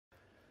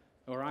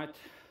All right,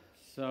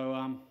 so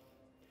a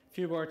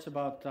few words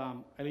about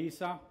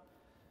Elisa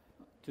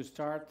to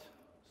start.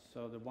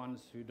 So the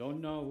ones who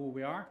don't know who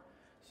we are.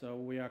 So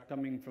we are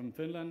coming from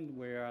Finland.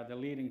 We are the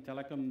leading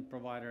telecom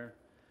provider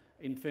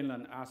in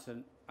Finland as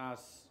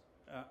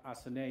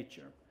a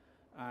nature.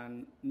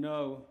 And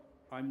no,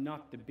 I'm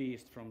not the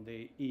beast from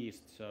the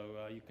east,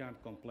 so you can't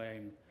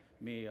complain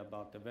me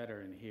about the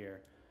weather in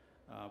here.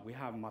 We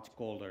have much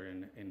colder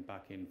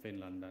back in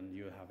Finland than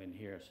you have in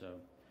here, so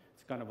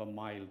it's kind of a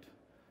mild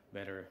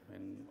weather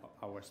in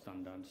our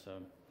standards,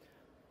 so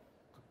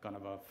kind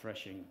of a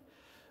freshing.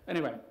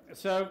 Anyway,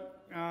 so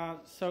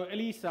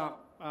Elisa,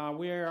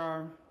 we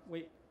are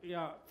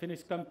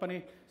Finnish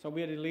company, so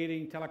we are the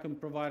leading telecom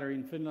provider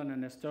in Finland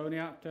and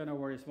Estonia.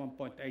 Turnover is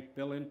 1.8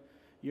 billion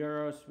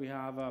euros. We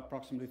have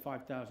approximately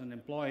 5,000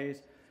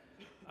 employees.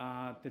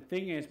 The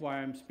thing is, why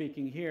I'm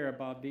speaking here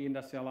about the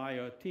industrial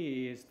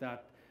IoT is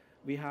that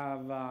we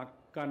have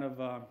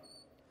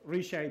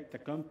reshaped the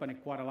company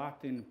quite a lot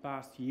in the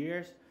past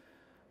years,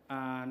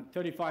 and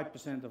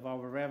 35% of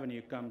our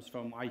revenue comes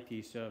from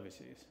IT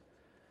services.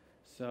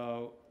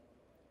 So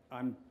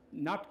I'm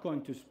not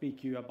going to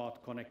speak to you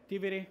about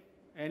connectivity,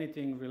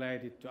 anything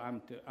related to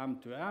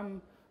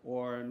M2M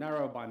or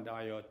narrowband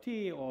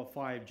IoT or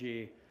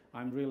 5G.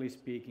 I'm really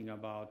speaking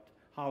about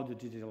how to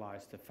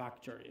digitalize the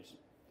factories.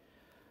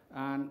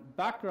 And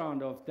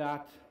background of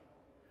that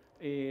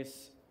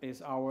is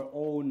our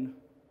own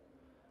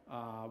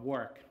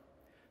work.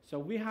 So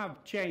we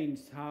have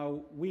changed how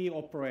we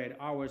operate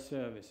our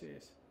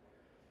services.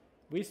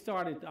 We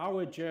started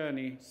our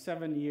journey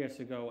 7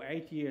 years ago,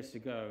 8 years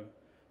ago,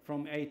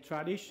 from a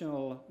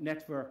traditional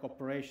network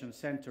operation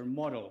center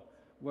model,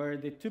 where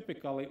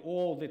typically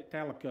all the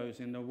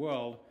telcos in the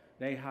world,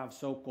 they have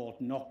so-called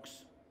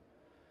NOCs,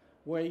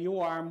 where you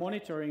are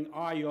monitoring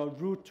are your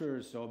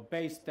routers or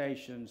base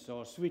stations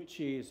or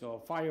switches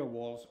or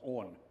firewalls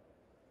on.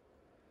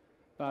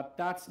 But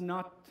that's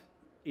not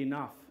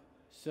enough.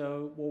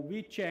 So what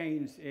we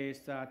changed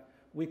is that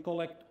we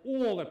collect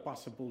all the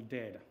possible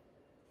data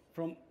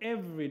from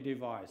every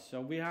device. So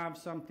we have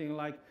something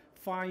like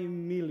 5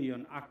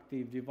 million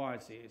active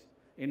devices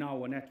in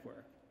our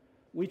network,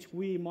 which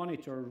we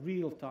monitor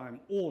real time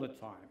all the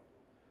time.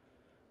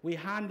 We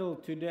handle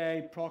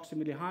today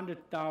approximately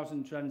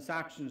 100,000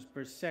 transactions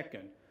per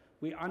second.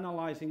 We're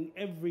analyzing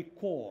every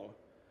call,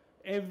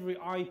 every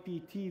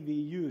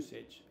IPTV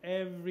usage,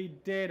 every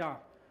data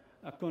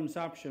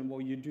consumption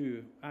what you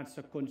do as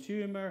a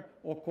consumer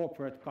or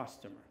corporate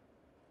customer.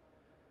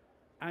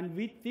 And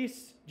with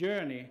this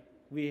journey,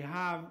 we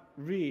have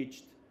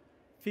reached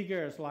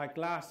figures like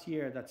last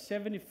year that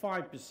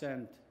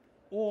 75%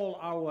 all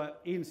our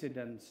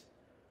incidents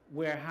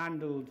were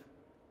handled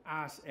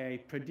as a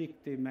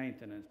predictive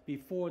maintenance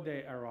before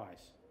they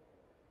arise.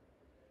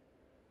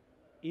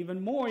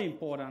 Even more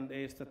important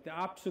is that the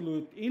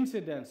absolute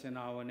incidence in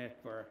our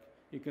network,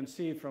 you can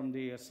see from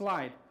the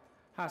slide,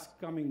 has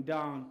coming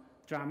down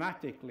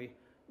dramatically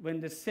when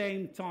at the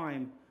same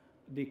time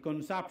the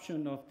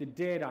consumption of the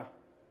data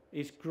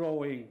is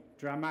growing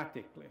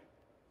dramatically.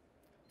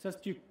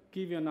 Just to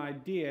give you an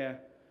idea,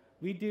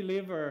 we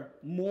deliver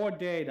more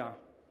data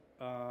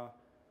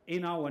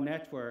in our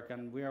network,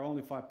 and we are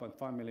only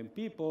 5.5 million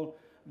people,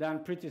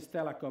 than British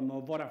Telecom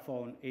or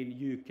Vodafone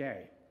in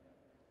UK.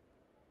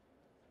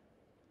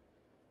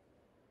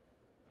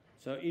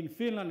 So in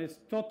Finland, it's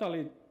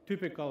totally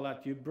typical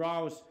that you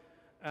browse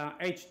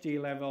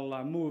HD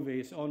level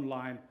movies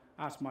online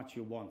as much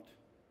you want.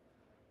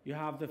 You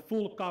have the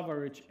full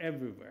coverage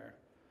everywhere.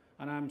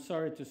 And I'm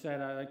sorry to say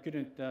that I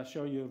couldn't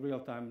show you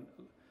real-time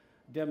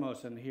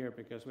demos in here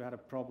because we had a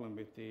problem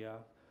with the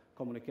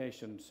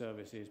communication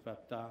services,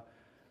 but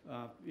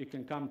you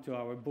can come to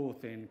our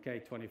booth in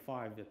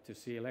K25 to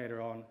see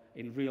later on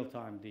in real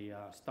time the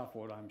stuff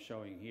what I'm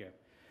showing here.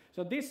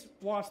 So this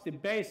was the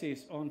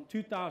basis on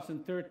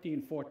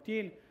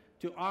 2013-14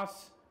 to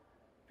us,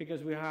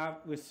 because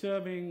we're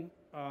serving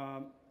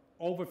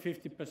over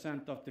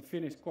 50% of the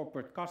Finnish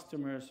corporate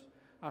customers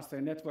as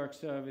their network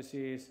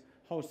services,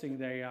 hosting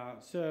their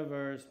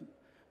servers,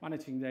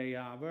 managing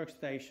their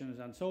workstations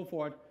and so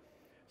forth.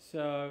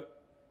 So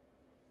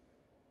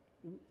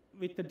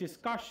with the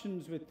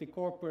discussions with the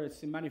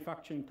corporates and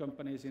manufacturing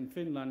companies in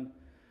Finland,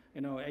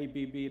 you know,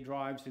 ABB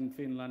drives in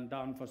Finland,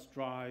 Danfoss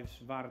drives,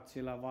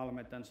 Wärtsilä,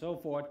 Valmet and so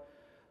forth,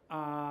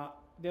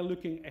 they're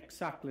looking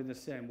exactly the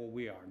same what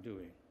we are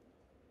doing.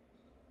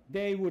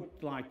 They would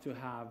like to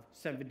have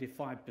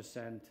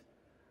 75%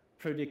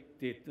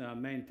 predicted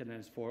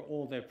maintenance for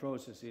all their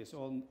processes,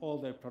 on all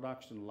their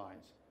production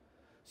lines.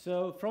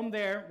 So from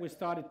there, we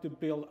started to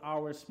build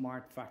our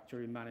smart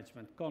factory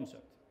management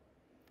concept.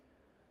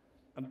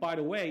 And by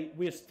the way,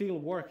 we're still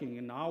working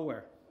in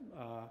our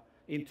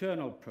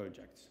internal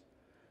projects.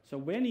 So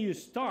when you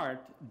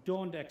start,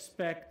 don't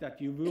expect that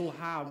you will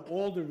have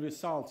all the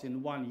results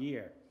in 1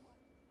 year.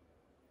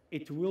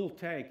 It will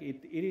take,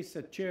 it is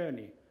a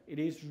journey. It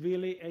is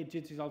really a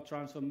digital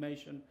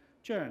transformation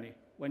journey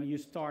when you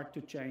start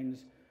to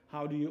change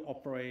how do you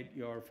operate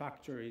your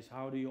factories,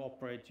 how do you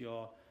operate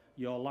your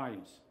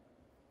lines.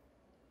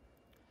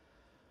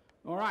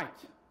 All right.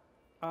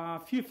 A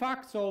few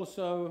facts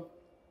also,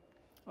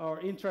 or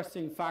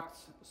interesting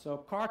facts.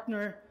 So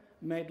Gartner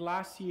made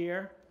last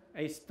year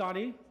a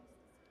study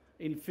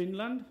in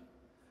Finland.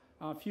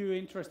 A few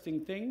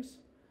interesting things.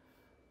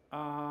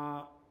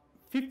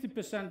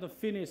 50% of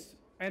Finnish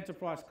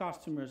enterprise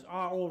customers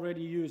are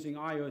already using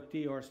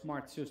IoT or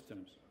smart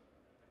systems,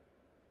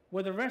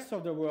 where the rest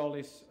of the world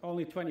is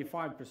only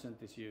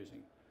 25% is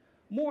using.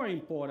 More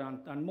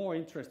important and more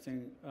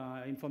interesting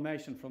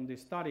information from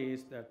this study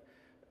is that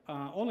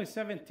only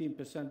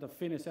 17% of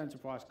Finnish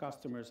enterprise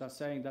customers are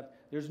saying that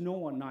there's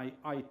no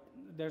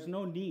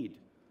need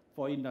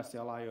for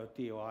industrial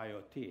IoT or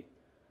IoT,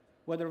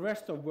 where the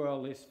rest of the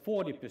world is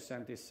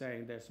 40% is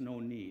saying there's no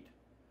need.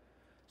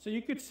 So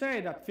you could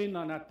say that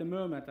Finland at the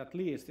moment at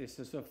least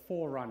is a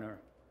forerunner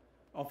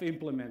of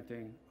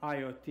implementing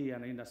IoT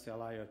and industrial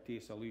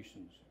IoT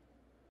solutions.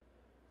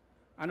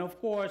 And of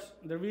course,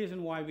 the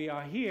reason why we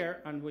are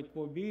here and what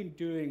we've been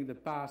doing the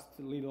past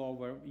little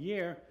over a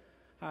year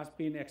has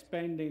been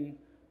expanding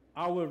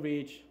our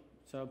reach,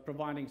 so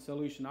providing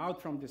solution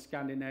out from the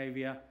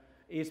Scandinavia,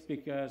 is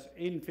because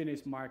in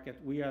Finnish market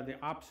we are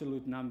the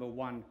absolute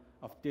 #1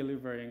 of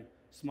delivering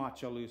smart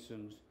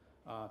solutions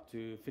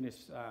to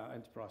Finnish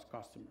enterprise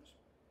customers.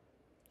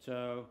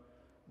 So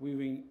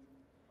we're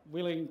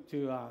willing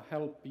to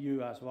help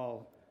you as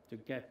well to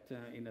get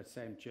in the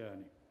same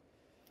journey.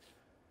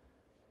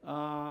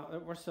 There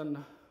was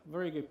a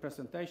very good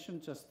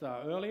presentation just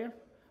earlier.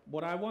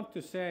 What I want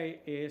to say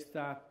is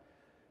that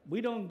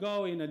we don't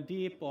go in a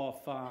deep of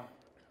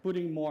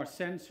putting more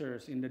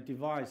sensors in the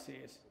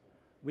devices.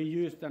 We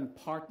use then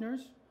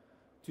partners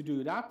to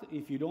do that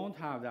if you don't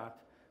have that.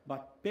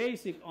 But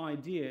basic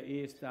idea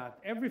is that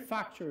every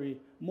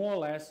factory, more or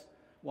less,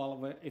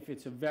 well, if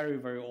it's a very,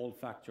 very old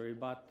factory,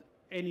 but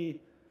any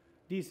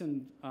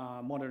decent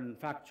modern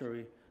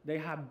factory, they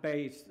have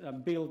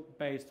built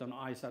based on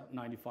ISO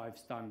 95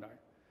 standard,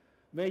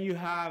 where you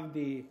have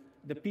the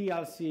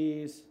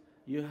PLCs,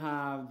 you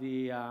have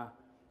the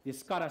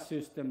SCADA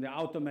system, the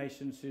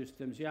automation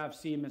systems, you have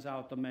Siemens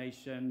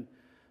automation,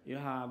 you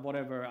have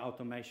whatever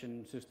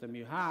automation system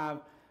you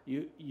have.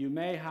 You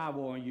may have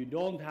or you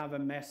don't have a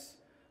MES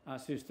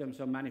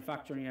systems or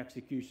manufacturing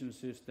execution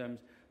systems,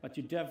 but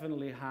you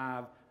definitely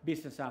have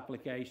business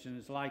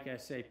applications like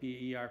SAP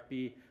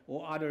ERP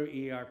or other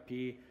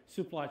ERP,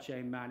 supply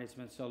chain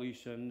management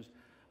solutions,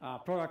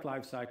 product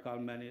lifecycle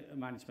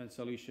management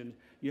solutions.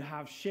 You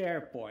have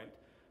SharePoint.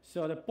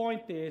 So the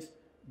point is,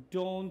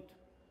 don't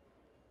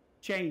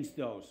change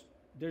those.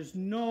 There's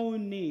no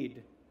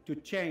need to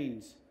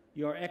change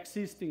your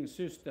existing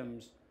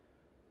systems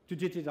to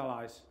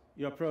digitalize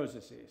your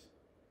processes.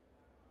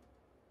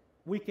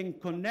 We can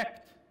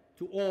connect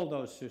to all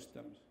those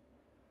systems.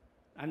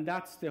 And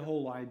that's the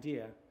whole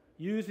idea.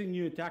 Using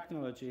new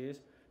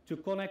technologies to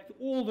connect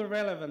all the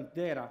relevant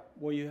data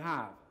what you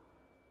have,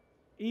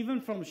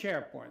 even from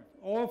SharePoint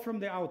or from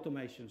the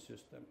automation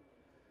system.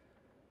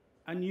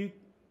 And you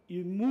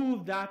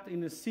move that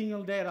in a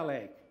single data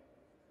lake.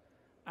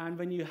 And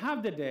when you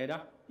have the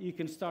data, you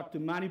can start to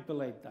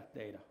manipulate that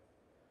data.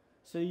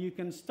 So you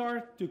can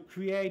start to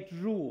create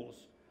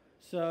rules.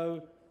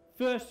 So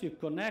first you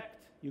connect,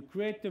 you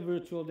create the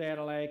virtual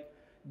data lake,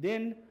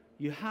 then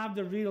you have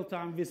the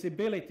real-time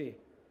visibility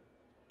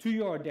to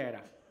your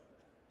data.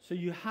 So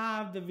you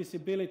have the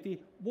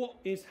visibility, what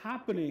is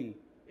happening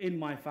in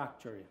my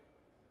factory.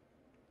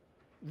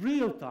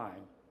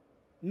 Real-time,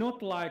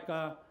 not like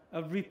a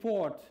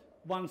report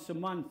once a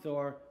month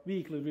or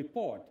weekly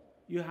report.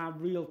 You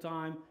have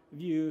real-time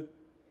view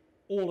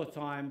all the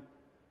time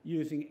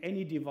using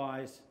any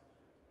device,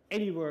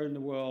 anywhere in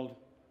the world,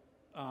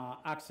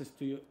 access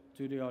to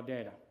your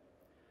data.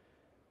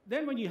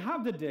 Then when you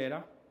have the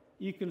data,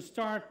 you can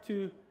start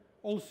to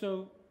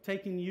also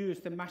use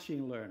the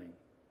machine learning.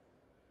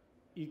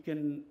 You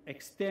can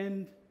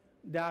extend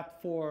that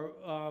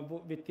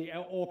with the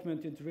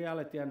augmented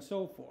reality and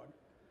so forth.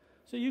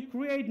 So you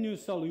create new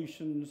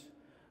solutions,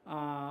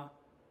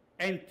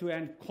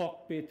 end-to-end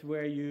cockpit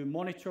where you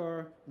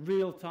monitor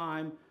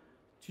real-time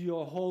to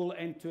your whole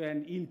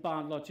end-to-end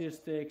inbound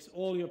logistics,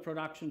 all your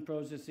production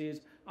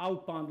processes,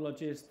 outbound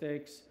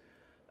logistics.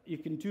 You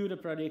can do the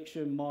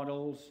prediction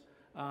models.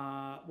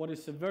 What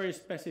is very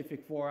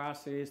specific for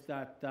us is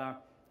that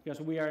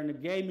because we are in the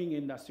gaming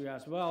industry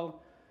as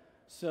well,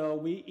 so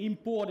we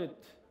imported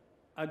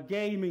a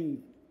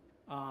gaming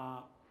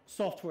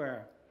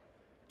software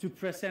to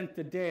present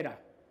the data.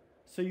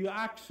 So you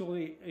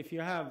actually, if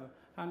you have,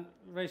 and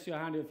raise your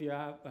hand if you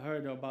have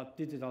heard about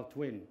digital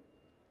twin.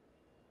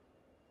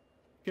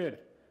 Good.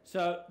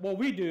 So what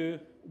we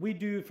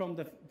do from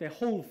the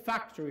whole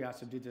factory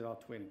as a digital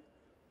twin.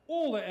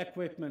 All the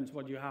equipment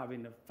what you have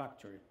in the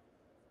factory,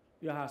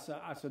 you have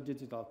as a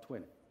digital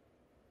twin.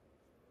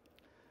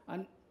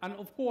 And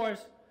of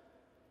course,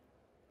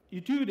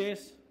 you do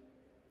this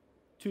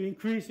to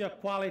increase your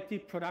quality,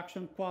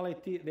 production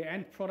quality, the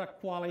end product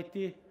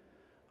quality,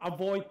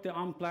 avoid the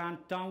unplanned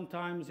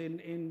downtimes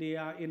in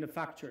the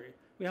factory.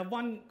 We have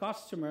one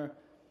customer,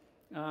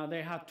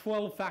 they have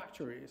 12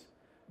 factories.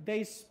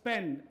 They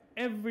spend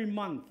every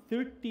month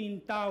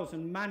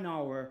 13,000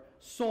 man-hours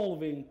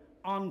solving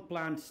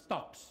unplanned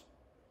stops.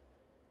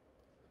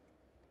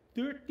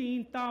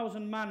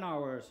 13,000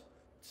 man-hours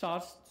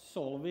just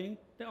solving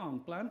the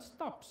unplanned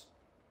stops.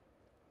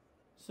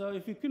 So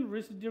if you can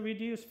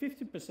reduce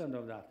 50%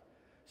 of that,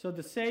 so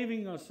the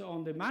savings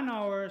on the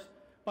man-hours,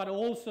 but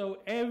also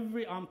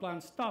every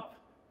unplanned stop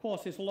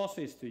causes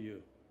losses to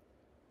you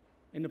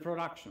in the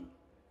production.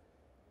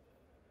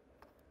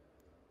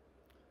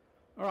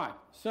 All right,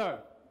 so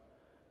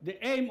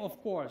the aim,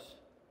 of course,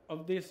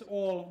 of this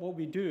all what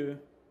we do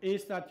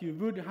is that you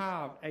would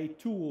have a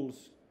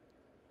tools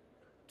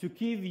to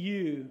give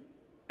you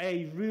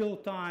a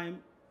real-time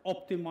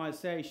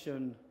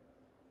optimization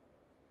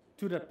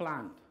to the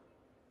plant.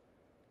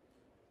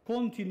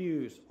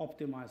 Continuous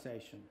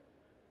optimization.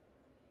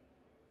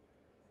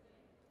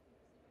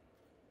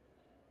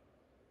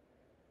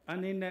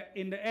 And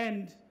in the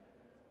end,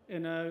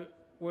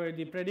 where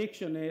the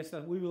prediction is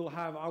that we will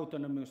have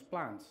autonomous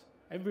plants.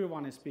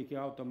 Everyone is speaking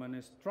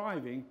autonomous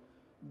driving,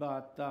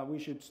 but we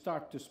should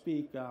start to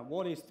speak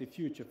what is the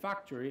future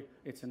factory?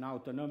 It's an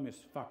autonomous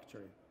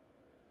factory,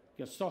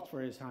 because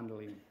software is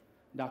handling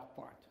that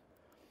part.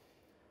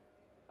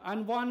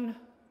 And one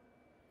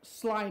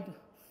slide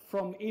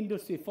from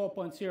Industry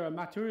 4.0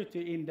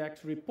 Maturity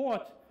Index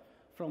report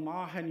from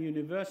Aachen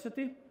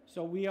University.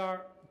 So we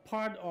are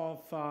part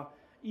of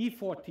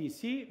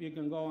E4TC. You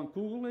can go and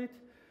Google it.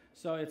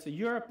 So it's a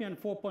European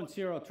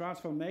 4.0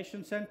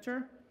 Transformation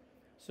Center.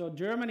 So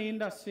German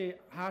industry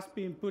has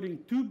been putting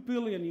 2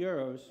 billion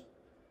euros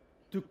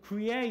to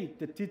create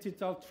the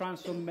digital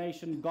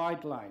transformation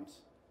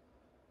guidelines.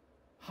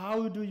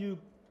 How do you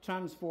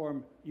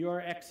transform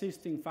your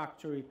existing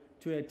factory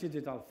to a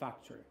digital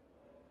factory?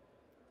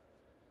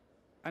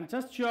 And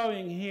just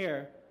showing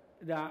here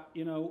that,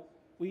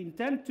 we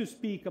intend to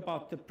speak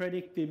about the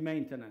predictive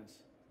maintenance,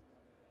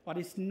 but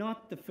it's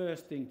not the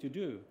first thing to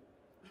do.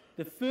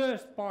 The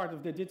first part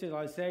of the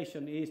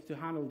digitalization is to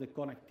handle the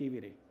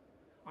connectivity.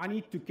 I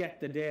need to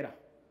get the data.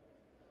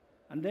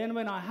 And then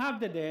when I have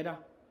the data,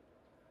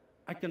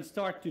 I can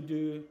start to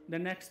do the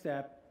next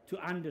step to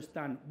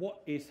understand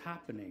what is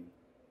happening.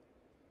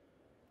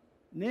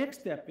 Next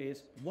step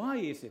is, why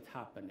is it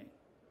happening?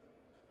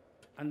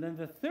 And then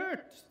the third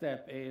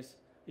step is,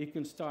 you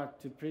can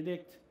start to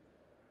predict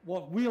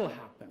what will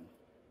happen.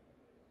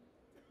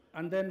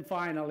 And then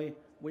finally,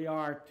 we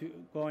are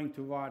going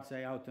towards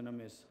an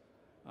autonomous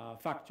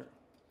factory.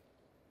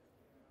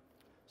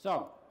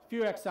 So, a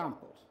few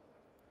examples.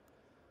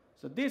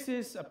 So this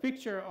is a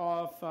picture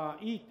of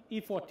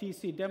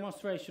E4TC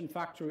demonstration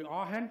factory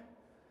Aachen.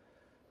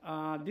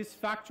 This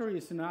factory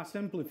is an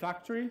assembly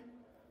factory,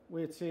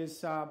 which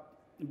is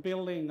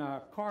building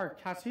car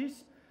chassis.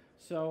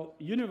 So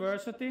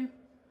university,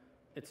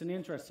 it's an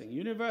interesting.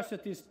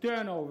 University's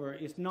turnover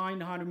is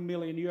 900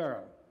 million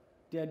euro.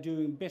 They're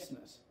doing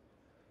business.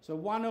 So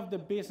one of the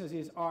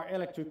businesses are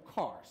electric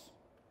cars.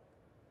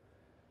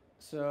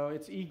 So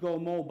it's Ego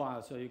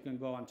Mobile, so you can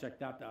go and check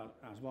that out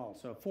as well.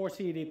 So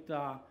four-seated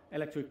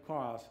electric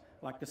cars,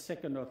 like the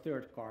second or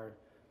third car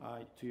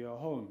to your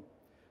home.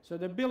 So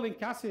they're building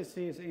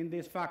chassis in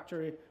this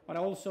factory, but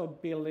also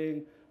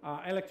building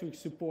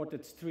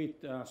electric-supported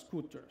street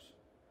scooters.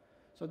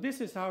 So this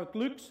is how it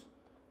looks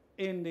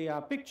in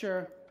the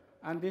picture,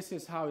 and this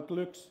is how it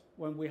looks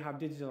when we have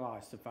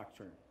digitalized the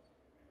factory.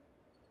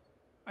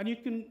 And you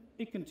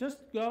can just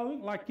go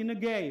like in a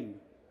game.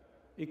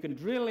 You can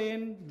drill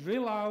in,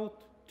 drill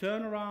out,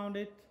 turn around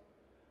it.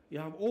 You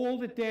have all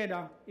the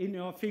data in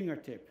your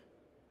fingertip.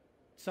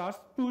 Just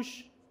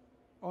push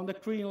on the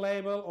green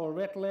label or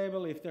red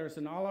label if there's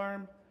an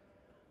alarm.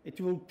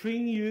 It will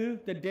bring you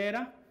the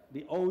data,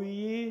 the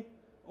OEE,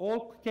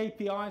 all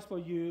KPIs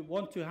what you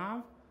want to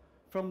have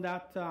from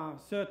that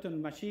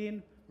certain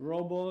machine,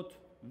 robot,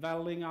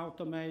 welding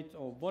automate,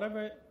 or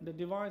whatever the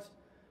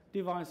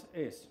device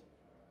is.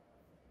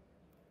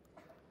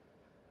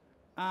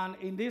 And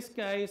in this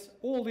case,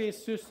 all these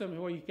systems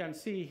what you can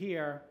see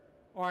here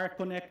are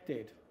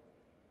connected.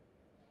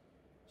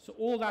 So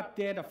all that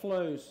data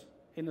flows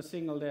in a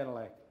single data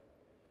lake.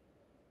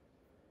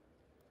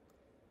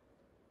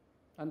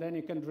 And then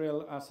you can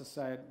drill, as I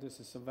said, this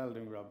is a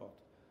welding robot.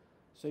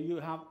 So you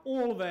have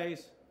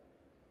always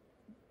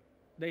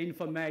the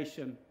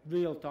information,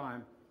 real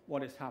time,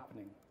 what is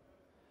happening.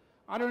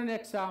 Another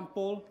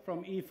example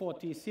from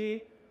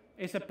E4TC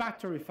is a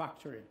battery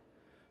factory.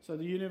 So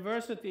the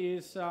university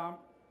is,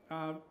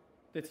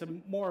 it's a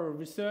more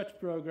research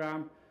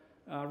program,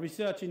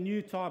 researching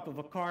new type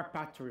of car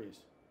batteries.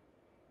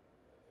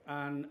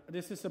 And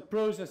this is a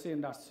process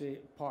industry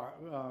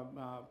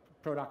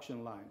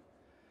production line.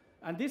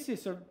 And this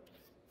is a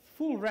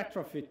full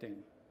retrofitting,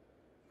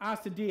 as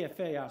the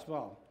DFA as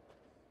well.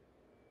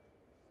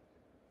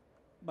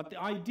 But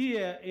the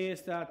idea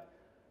is that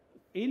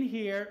in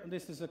here,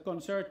 this is a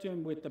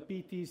consortium with the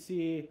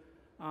PTC,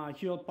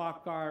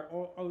 Hewlett-Packard,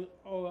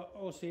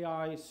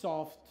 OCI,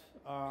 Soft,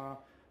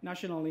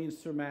 National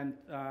Instrument,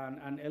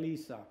 and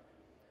Elisa.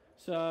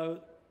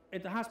 So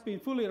it has been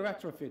fully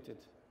retrofitted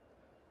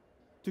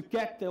to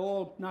get the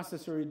all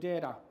necessary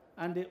data.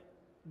 And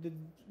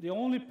the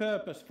only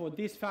purpose for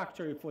this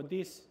factory, for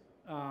this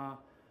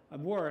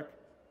work,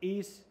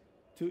 is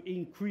to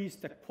increase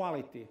the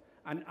quality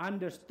and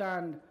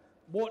understand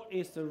what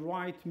is the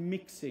right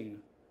mixing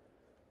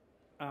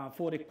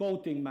for the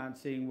coating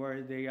massing,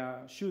 where they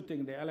are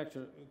shooting the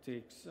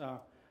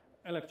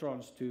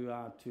electrons to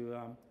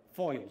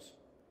foils.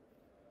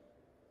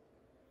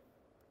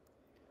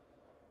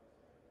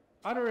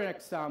 Other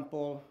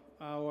example,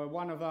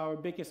 one of our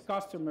biggest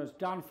customers,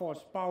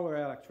 Danfoss Power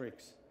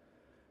Electrics.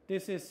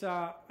 This is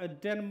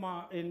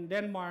in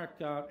Denmark,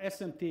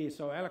 SMT,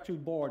 so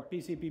electric board,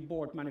 PCB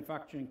board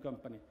manufacturing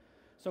company.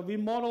 So we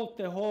modeled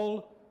the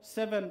whole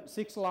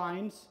 6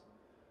 lines.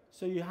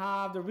 So you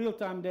have the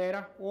real-time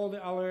data, all the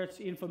alerts,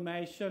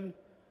 information,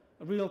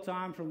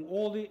 real-time from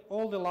all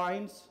the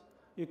lines.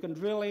 You can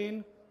drill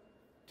in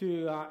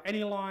to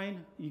any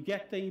line. You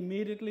get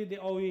immediately the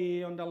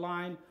OEE on the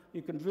line.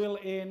 You can drill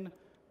in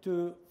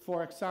to,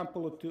 for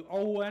example, to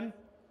Owen.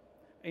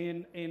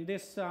 In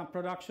this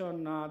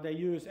production, they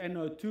use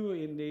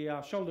NO2 in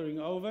the soldering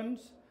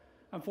ovens.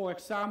 And for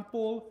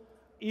example,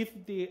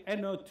 if the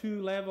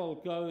NO2 level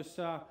goes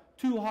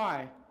too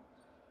high,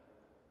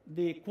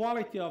 the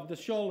quality of the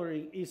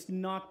soldering is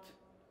not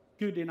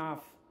good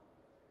enough,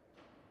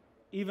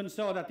 even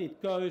so that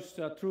it goes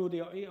through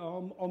the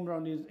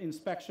Omron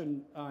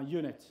inspection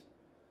units.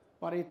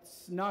 But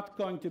it's not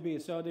going to be.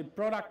 So the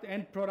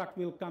end product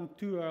will come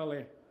too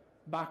early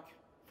back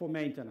for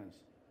maintenance.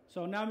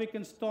 So now we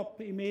can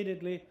stop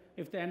immediately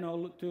if the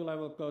NO2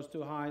 level goes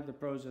too high, the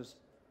process,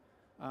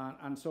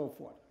 and so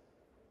forth.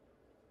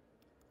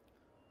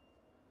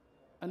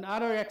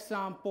 Another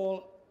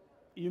example,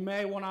 you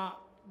may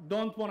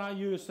don't want to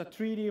use a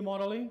 3D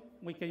modeling.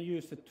 We can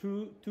use the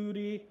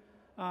 2D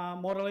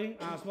modeling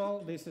as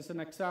well. This is an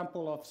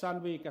example of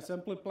Sandvik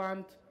assembly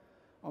plant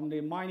on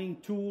the mining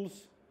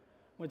tools,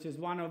 which is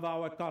one of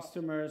our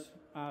customers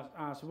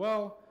as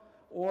well.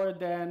 Or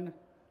then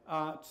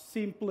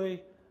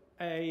simply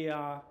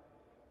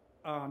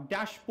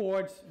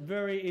dashboards,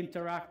 very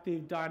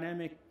interactive,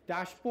 dynamic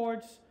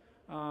dashboards.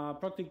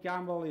 Procter &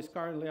 Gamble is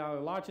currently our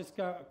largest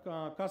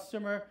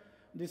customer.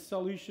 This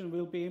solution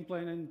will be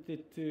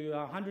implemented to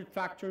 100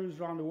 factories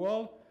around the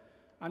world.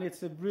 And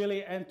it's a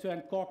really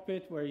end-to-end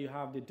cockpit where you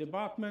have the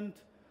department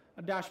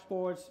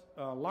dashboards,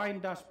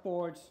 line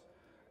dashboards,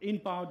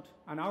 inbound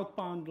and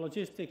outbound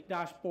logistic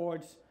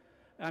dashboards.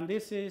 And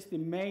this is the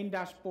main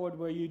dashboard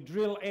where you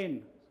drill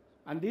in.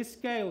 And this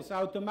scales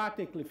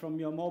automatically from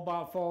your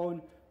mobile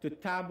phone to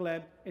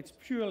tablet. It's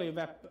purely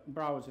web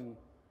browsing.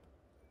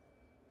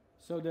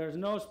 So there's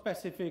no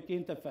specific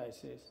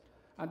interfaces.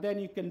 And then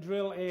you can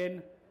drill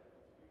in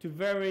to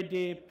very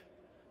deep.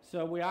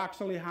 So we're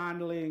actually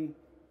handling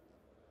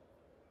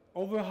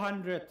over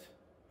 100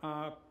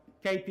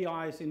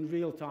 KPIs in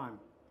real time.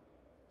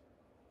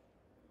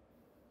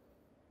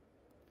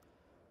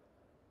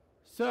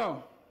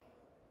 So,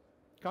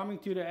 coming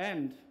to the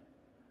end,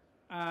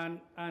 and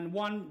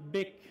one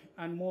big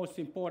and most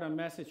important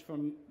message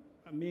from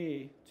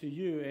me to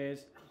you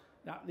is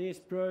that these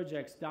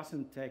projects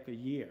doesn't take a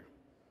year.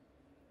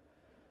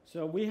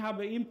 So we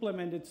have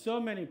implemented so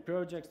many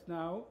projects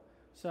now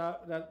so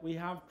that we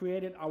have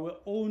created our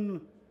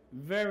own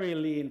very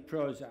lean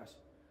process,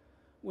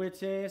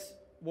 which is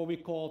what we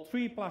call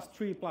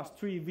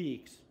 3+3+3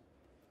 weeks.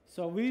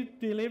 So we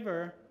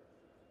deliver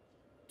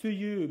to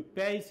you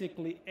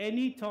basically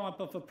any type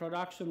of a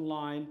production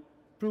line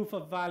proof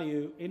of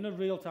value in the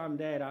real-time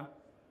data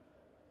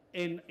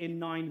in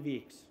 9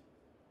 weeks.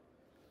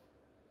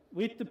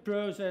 With the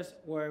process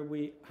where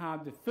we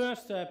have the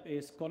first step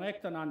is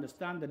connect and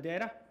understand the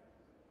data.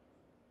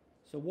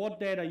 So what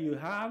data you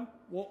have,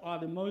 what are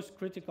the most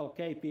critical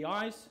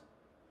KPIs,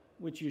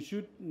 which you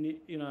should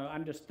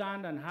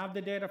understand and have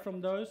the data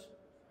from those.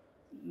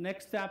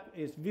 Next step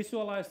is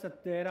visualize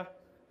that data,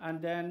 and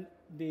then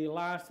the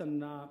last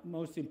and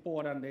most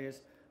important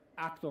is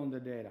act on the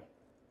data.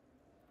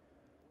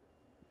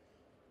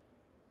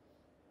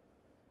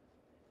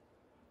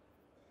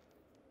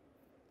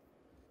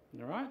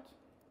 All right?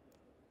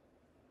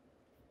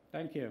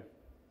 Thank you.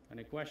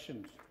 Any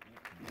questions?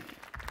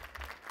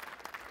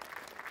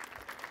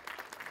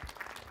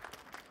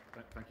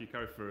 Thank you,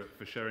 Kari,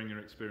 for sharing your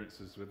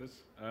experiences with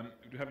us.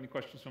 Do you have any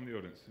questions from the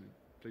audience?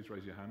 Please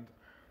raise your hand.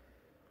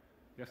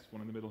 Yes,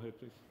 one in the middle here,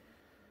 please.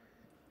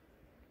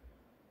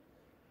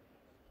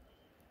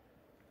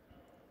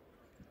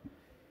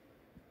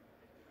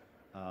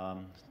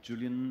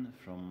 Julian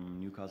from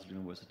Newcastle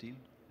University.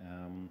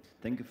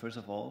 Thank you, first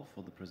of all,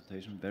 for the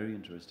presentation. Very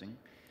interesting.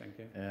 Thank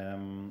you.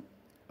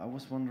 I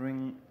was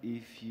wondering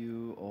if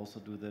you also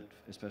do that,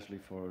 especially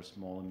for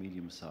small and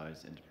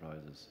medium-sized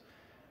enterprises,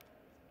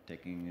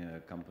 taking a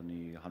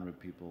company, 100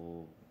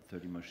 people,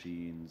 30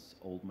 machines,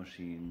 old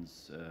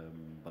machines,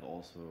 but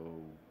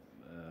also,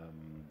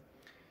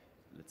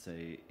 let's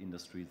say,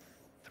 Industry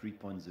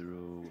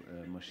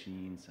 3.0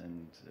 machines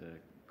and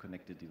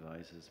connected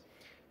devices.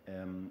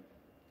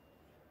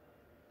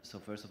 So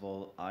first of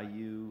all, are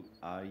you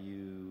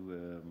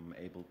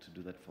able to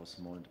do that for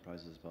small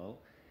enterprises as well?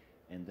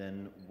 And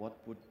then what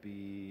would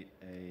be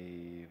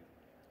a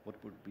what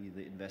would be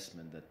the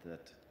investment that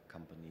that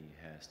company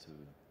has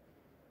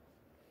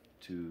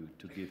to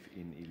give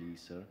in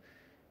Elisa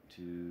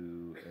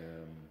to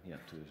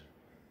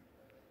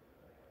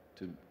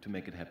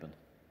make it happen?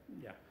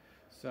 Yeah.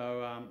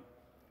 So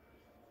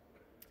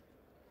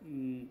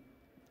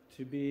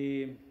to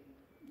be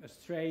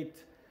straight,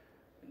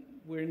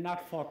 we're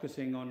not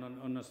focusing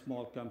on the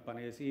small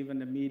companies. Even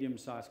the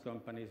medium-sized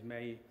companies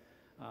may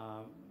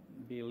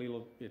be a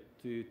little bit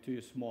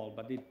too small,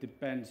 but it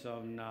depends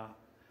on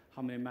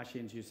how many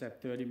machines. You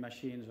said 30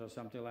 machines or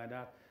something like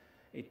that.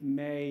 It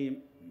may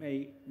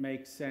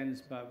make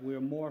sense, but we're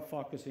more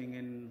focusing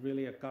in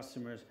really a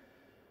customers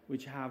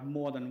which have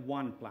more than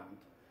one plant,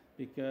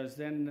 because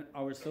then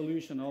our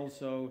solution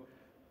also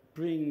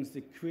brings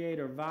the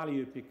creator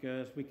value,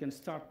 because we can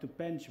start to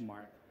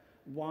benchmark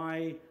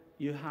why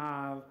you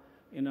have,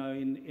 you know,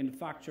 in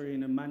factory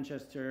in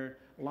Manchester,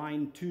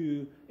 line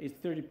 2 is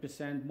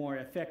 30% more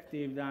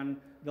effective than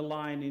the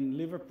line in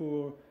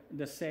Liverpool,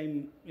 the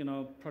same, you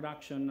know,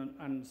 production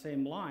and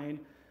same line.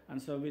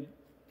 And so we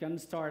can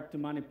start to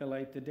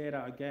manipulate the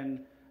data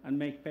again and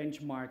make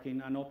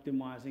benchmarking and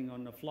optimizing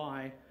on the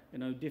fly, you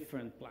know,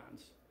 different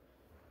plans.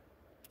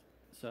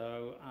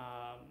 So,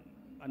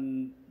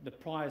 and the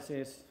price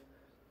is,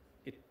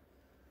 it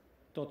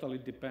totally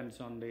depends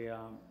on the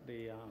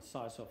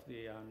size of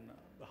the,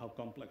 how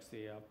complex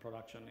the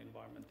production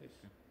environment is.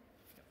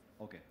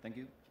 Yeah. Okay, thank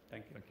you.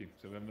 Thank you. Thank you.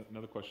 So then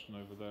another question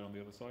over there on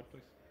the other side,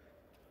 please.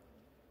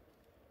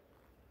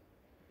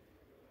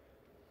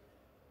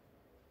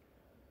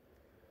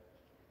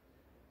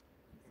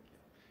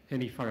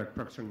 Henny Farad,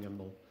 Procter &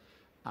 Gamble.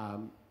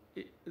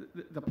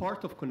 The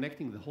part of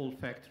connecting the whole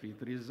factory,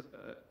 there is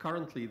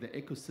currently the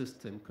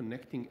ecosystem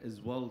connecting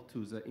as well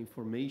to the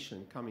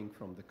information coming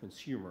from the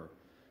consumer,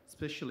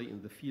 especially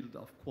in the field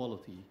of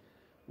quality,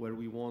 where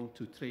we want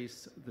to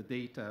trace the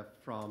data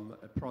from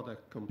a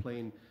product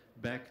complaint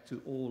back to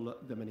all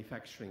the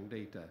manufacturing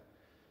data.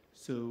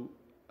 So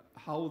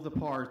how the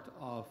part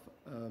of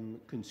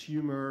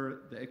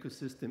consumer, the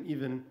ecosystem,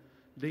 even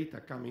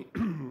data coming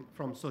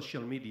from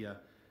social media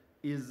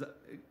is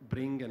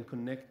bring and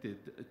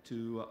connected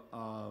to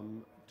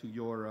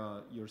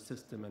your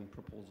system and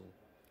proposal?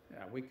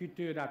 Yeah, we could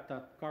do that.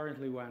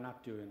 Currently, we're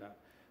not doing that.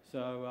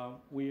 So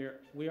we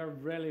are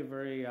really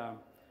very.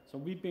 So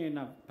we've been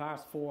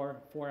past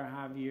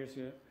 4.5 years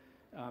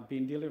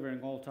been delivering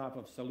all type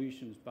of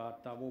solutions,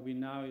 but what we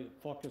now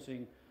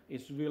focusing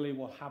is really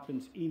what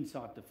happens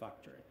inside the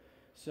factory.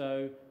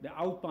 So the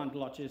outbound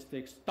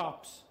logistics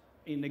stops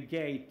in the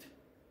gate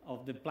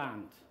of the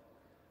plant.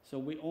 So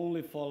we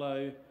only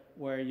follow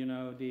where, you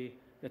know, the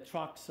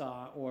trucks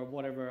are or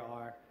whatever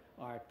are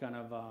kind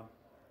of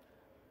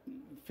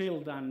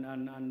filled,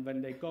 and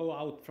when they go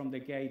out from the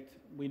gate,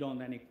 we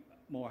don't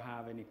anymore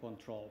have any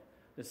control.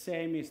 The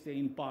same is the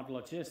inbound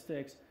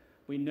logistics.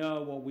 We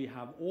know what we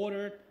have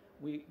ordered.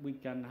 We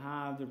can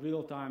have the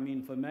real-time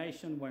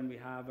information when we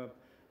have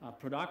a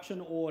production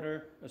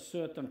order, a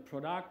certain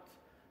product.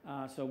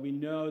 So we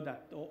know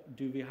that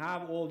do we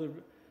have all the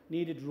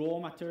needed raw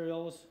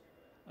materials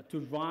to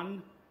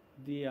run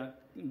the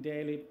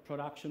daily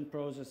production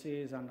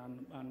processes and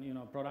you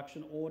know,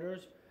 production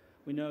orders.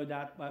 We know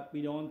that, but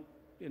we don't,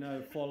 you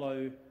know,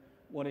 follow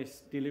what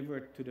is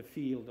delivered to the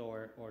field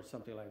or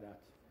something like that.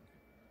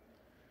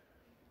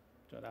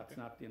 So that's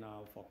not in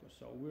our focus.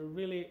 So we're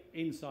really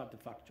inside the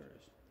factories.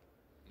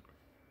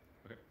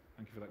 Okay,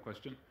 thank you for that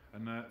question,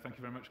 and thank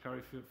you very much,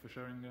 Kari, for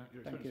sharing your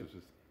experiences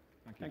with us.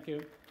 Thank you.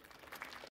 Thank you.